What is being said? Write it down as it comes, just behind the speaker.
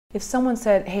If someone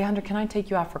said, hey Hunter, can I take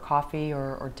you out for coffee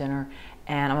or dinner,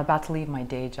 and I'm about to leave my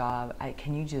day job,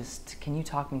 can you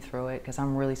talk me through it? Because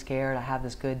I'm really scared. I have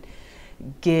this good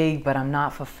gig, but I'm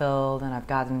not fulfilled, and I've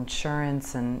got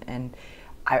insurance, and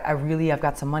I've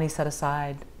got some money set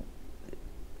aside.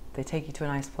 They take you to a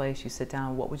nice place, you sit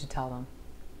down, what would you tell them?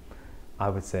 I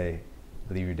would say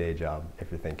leave your day job if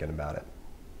you're thinking about it,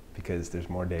 because there's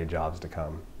more day jobs to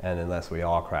come. And unless we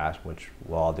all crash, which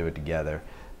we'll all do it together,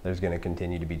 there's going to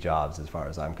continue to be jobs as far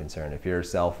as I'm concerned. If you're a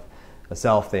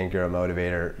self-thinker, a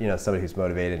motivator, somebody who's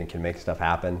motivated and can make stuff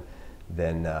happen,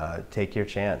 then take your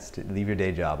chance to leave your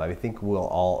day job. I think we'll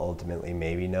all ultimately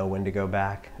maybe know when to go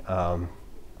back.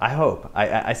 I hope.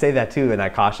 I say that too, and I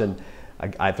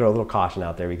throw a little caution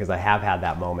out there, because I have had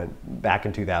that moment back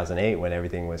in 2008 when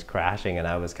everything was crashing, and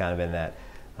I was kind of in that,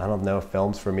 I don't know if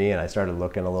film's for me, and I started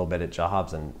looking a little bit at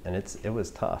jobs, and it was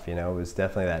tough. It was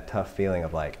definitely that tough feeling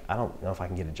of like, I don't know if I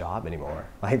can get a job anymore.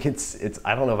 Like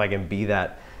I don't know if I can be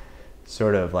that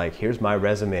sort of like, here's my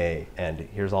resume and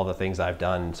here's all the things I've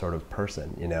done sort of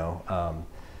person,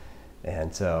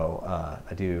 and so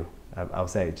I'll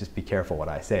say, just be careful what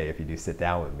I say if you do sit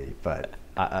down with me, but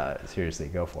seriously,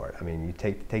 go for it. I mean, you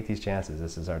take these chances.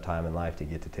 This is our time in life to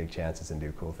get to take chances and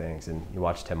do cool things. And you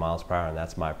watch 10 miles per hour, and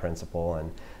that's my principle.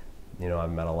 And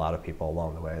I've met a lot of people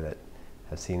along the way that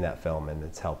have seen that film, and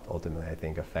it's helped ultimately, I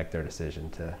think, affect their decision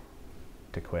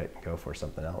to quit and go for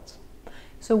something else.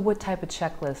 So what type of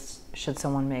checklist should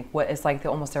someone make? It's like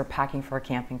they're packing for a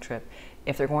camping trip.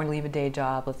 If they're going to leave a day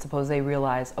job, let's suppose they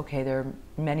realize, okay, there are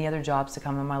many other jobs to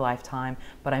come in my lifetime,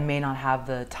 but I may not have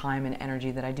the time and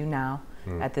energy that I do now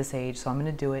at this age, so I'm going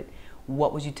to do it.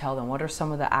 What would you tell them? What are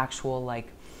some of the actual,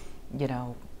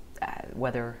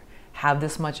 whether have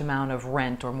this much amount of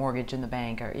rent or mortgage in the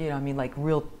bank, or like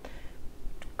real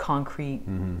concrete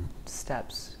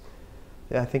steps?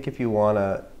 Yeah, I think if you want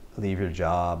to leave your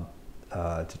job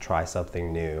to try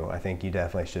something new, I think you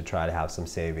definitely should try to have some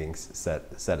savings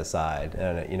set aside,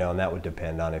 and and that would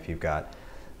depend on if you've got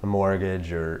a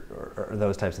mortgage or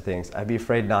those types of things. I'd be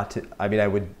afraid not to. I mean,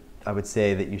 I would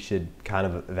say that you should kind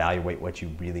of evaluate what you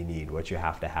really need, what you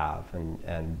have to have,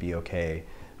 and be okay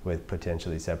with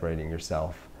potentially separating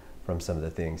yourself from some of the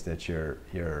things that you're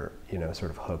sort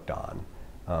of hooked on.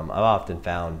 I've often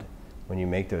found when you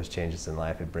make those changes in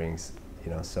life, it brings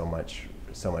so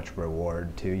much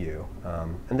reward to you,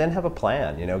 and then have a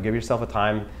plan. Give yourself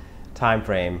a time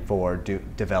frame for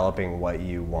developing what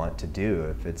you want to do.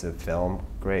 If it's a film,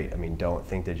 great. I mean, don't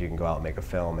think that you can go out and make a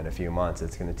film in a few months.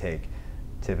 It's going to take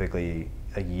typically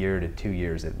a year to 2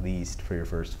 years at least for your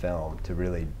first film to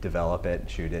really develop it,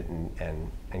 shoot it,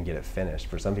 and get it finished.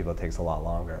 For some people, it takes a lot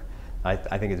longer. I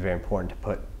think it's very important to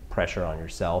put pressure on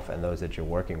yourself and those that you're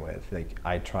working with. Like,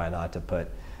 I try not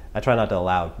to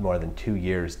allow more than 2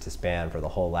 years to span for the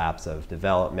whole lapse of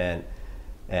development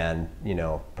and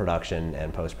production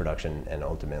and post-production and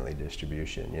ultimately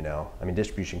distribution. I mean,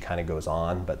 distribution kind of goes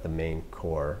on, but the main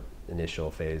core initial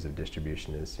phase of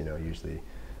distribution is usually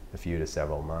a few to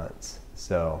several months.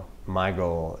 So my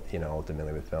goal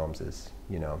ultimately with films is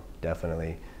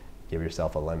definitely give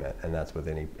yourself a limit, and that's with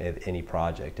any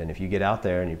project. And if you get out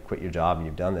there and you quit your job and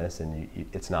you've done this and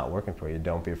it's not working for you,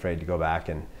 don't be afraid to go back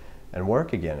and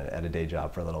work again at a day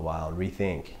job for a little while and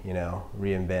rethink,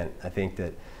 reinvent. I think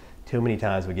that too many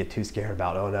times we get too scared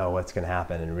about, oh no, what's going to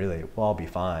happen, and really, well, I'll be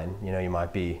fine. You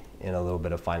might be in a little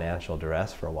bit of financial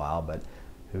duress for a while, but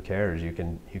who cares? You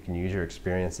can use your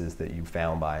experiences that you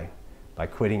found by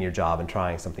quitting your job and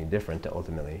trying something different to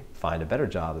ultimately find a better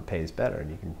job that pays better, and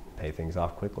you can pay things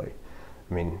off quickly.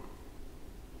 I mean,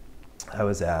 I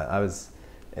was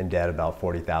in debt about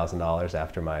 $40,000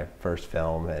 after my first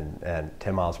film and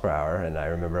 10 miles per hour. And I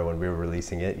remember when we were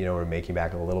releasing it, we were making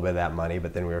back a little bit of that money,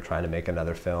 but then we were trying to make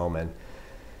another film, and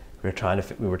we were trying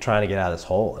to get out of this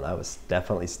hole. And I was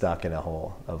definitely stuck in a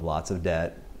hole of lots of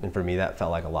debt. And for me, that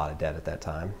felt like a lot of debt at that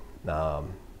time.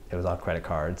 It was on credit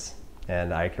cards.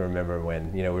 And I can remember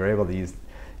when, we were able to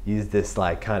use this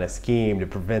like kind of scheme to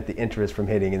prevent the interest from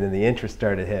hitting, and then the interest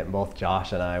started to hit, and both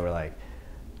Josh and I were like,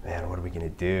 man, what are we gonna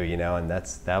do? And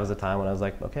that was a time when I was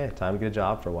like, okay, time to get a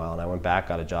job for a while. And I went back,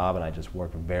 got a job, and I just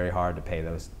worked very hard to pay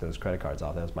those credit cards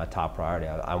off. That was my top priority.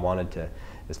 I wanted to,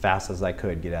 as fast as I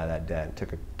could, get out of that debt.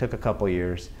 It took a couple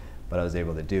years, but I was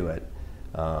able to do it,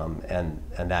 and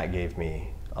that gave me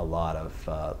a lot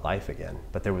of life again.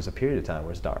 But there was a period of time where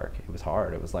it was dark. It was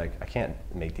hard. It was like, I can't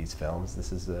make these films.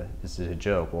 This is a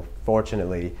joke. Well,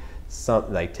 fortunately,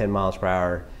 like 10 miles per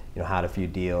hour, had a few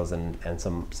deals, and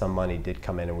some money did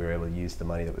come in, and we were able to use the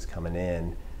money that was coming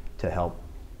in to help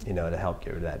get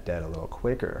rid of that debt a little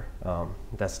quicker.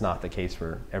 That's not the case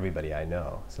for everybody I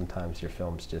know. Sometimes your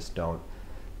films just don't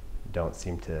don't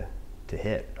seem to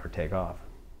hit or take off.